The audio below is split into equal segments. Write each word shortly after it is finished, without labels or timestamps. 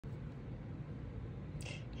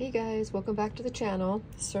Hey guys, welcome back to the channel.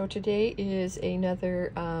 So today is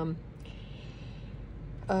another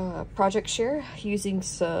project share using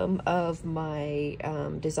some of my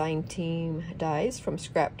design team dies from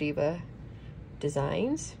Scrapdiva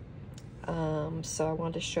Designs. So I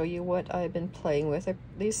wanted to show you what I've been playing with. At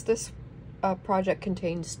least this project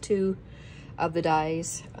contains two of the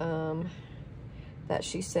dies that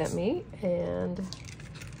she sent me, and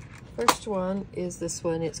first one is this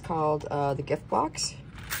one. It's called the gift box.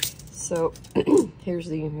 So here's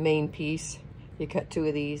the main piece. You cut two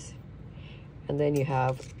of these, and then you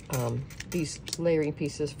have these layering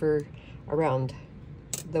pieces for around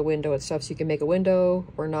the window and stuff. So you can make a window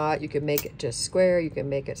or not. You can make it just square. You can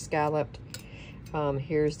make it scalloped.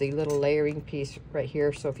 Here's the little layering piece right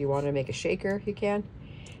here. So if you want to make a shaker, you can.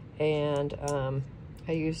 And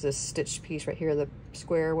I use this stitched piece right here, the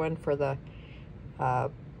square one, for the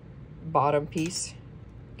bottom piece.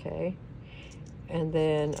 Okay. And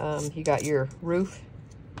then you got your roof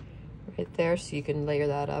right there, so you can layer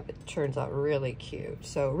that up. It turns out really cute.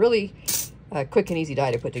 So really quick and easy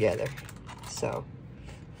die to put together. So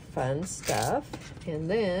fun stuff.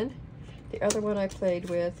 And then the other one I played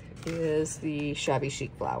with is the shabby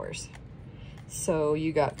chic flowers. So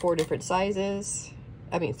you got four different sizes.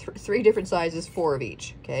 I mean, three different sizes, four of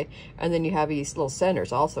each, okay? And then you have these little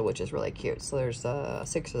centers also, which is really cute. So there's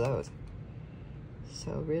 6 of those.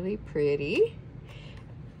 So really pretty.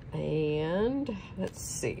 And let's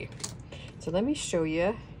see. So let me show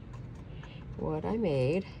you what I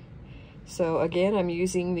made. So again, I'm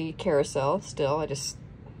using the carousel still. I just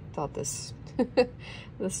thought this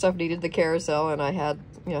this stuff needed the carousel, and I had,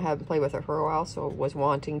 you know, haven't played with it for a while, so was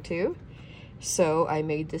wanting to. So I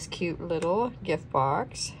made this cute little gift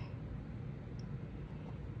box.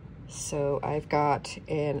 So I've got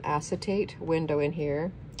an acetate window in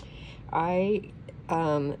here. I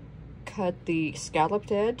cut the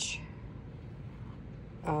scalloped edge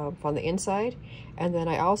on the inside, and then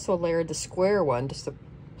I also layered the square one, just a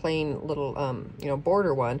plain little you know,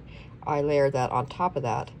 border one. I layered that on top of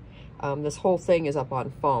that. This whole thing is up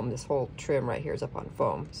on foam. This whole trim right here is up on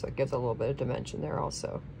foam, so it gives a little bit of dimension there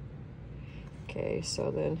also. Okay,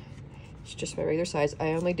 so then it's just my regular size.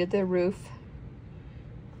 I only did the roof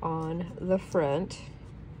on the front,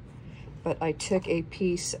 but I took a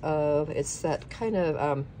piece of, it's that kind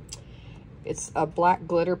of it's a black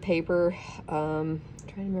glitter paper. I'm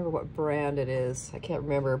trying to remember what brand it is. I can't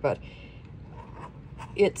remember, but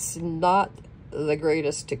it's not the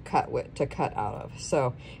greatest to cut out of.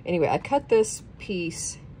 So anyway, I cut this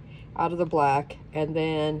piece out of the black, and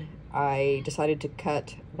then I decided to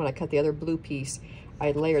cut, when I cut the other blue piece,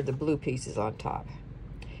 I layered the blue pieces on top,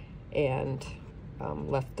 and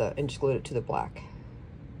and just glued it to the black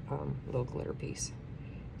little glitter piece.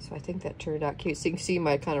 So I think that turned out cute. So you can see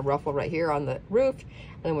my kind of ruffle right here on the roof,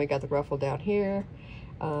 and then we got the ruffle down here,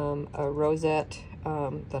 a rosette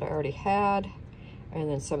that I already had, and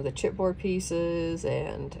then some of the chipboard pieces,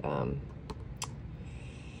 and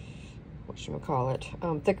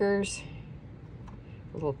whatchamacallit, thickers,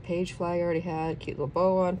 a little page flag I already had, cute little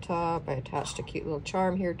bow on top. I attached a cute little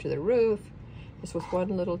charm here to the roof, just with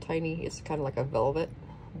one little tiny, it's kind of like a velvet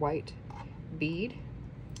white bead.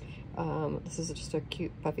 This is just a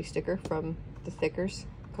cute puffy sticker from the Thickers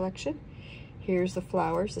collection. Here's the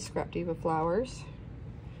flowers, the Scrapdiva flowers.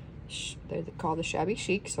 They're called the Shabby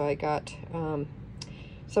Chic. So I got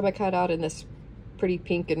some I cut out in this pretty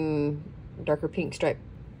pink and darker pink stripe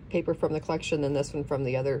paper from the collection, and this one from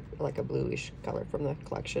the other, like a bluish color from the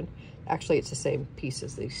collection. Actually, it's the same piece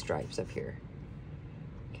as these stripes up here.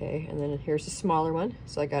 Okay, and then here's the smaller one.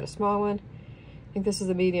 So I got a small one. I think this is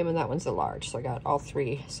the medium, and that one's the large. So I got all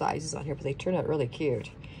 3 sizes on here, but they turned out really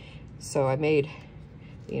cute. So I made,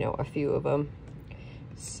 you know, a few of them.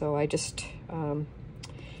 So I just, so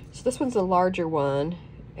this one's a larger one,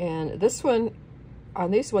 and this one,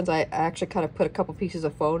 on these ones, I actually kind of put a couple pieces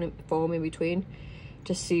of foam in between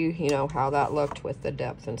to see, you know, how that looked with the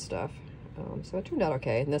depth and stuff. So it turned out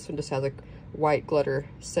okay. And this one just has a white glitter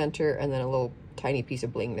center, and then a little tiny piece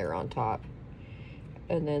of bling there on top.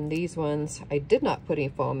 And then these ones, I did not put any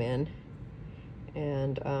foam in,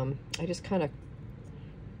 and I just kind of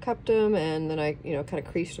cupped them, and then I, you know, kind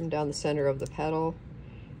of creased them down the center of the petal.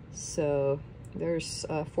 So there's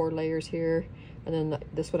 4 layers here, and then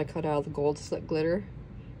this one I cut out of the gold slit glitter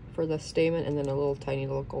for the stamen, and then a little tiny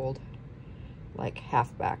little gold, like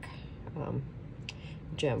half-back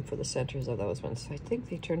gem for the centers of those ones. So I think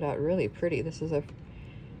they turned out really pretty. This is a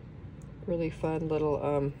really fun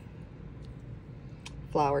little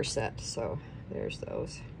flower set. So there's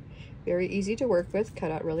those. Very easy to work with,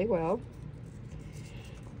 cut out really well.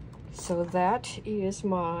 So that is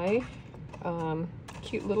my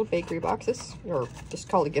cute little bakery boxes, or just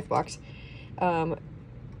call it a gift box. I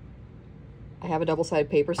have a double-sided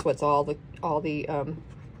paper, so it's all the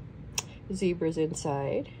zebras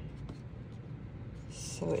inside.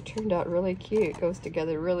 So it turned out really cute. It goes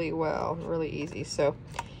together really well, really easy. So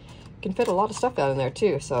you can fit a lot of stuff down in there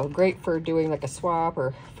too. So great for doing like a swap,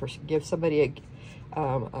 or for give somebody a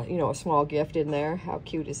you know, a small gift in there. How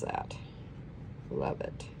cute is that? Love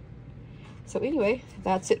it. So anyway,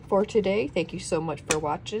 that's it for today. Thank you so much for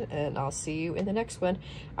watching, and I'll see you in the next one.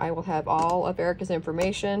 I will have all of Erica's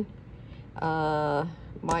information, my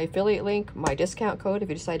affiliate link, my discount code if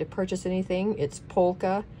you decide to purchase anything. It's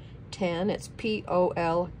Polka 10. It's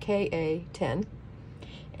POLKA 10.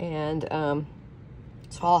 And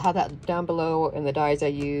so I'll have that down below, and the dyes I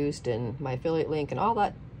used, and my affiliate link, and all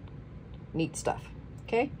that neat stuff.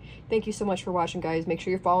 Okay, thank you so much for watching, guys. Make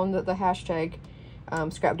sure you're following the hashtag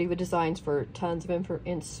scrapdiva designs for tons of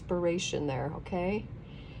inspiration there. Okay,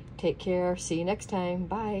 take care. See you next time.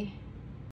 Bye.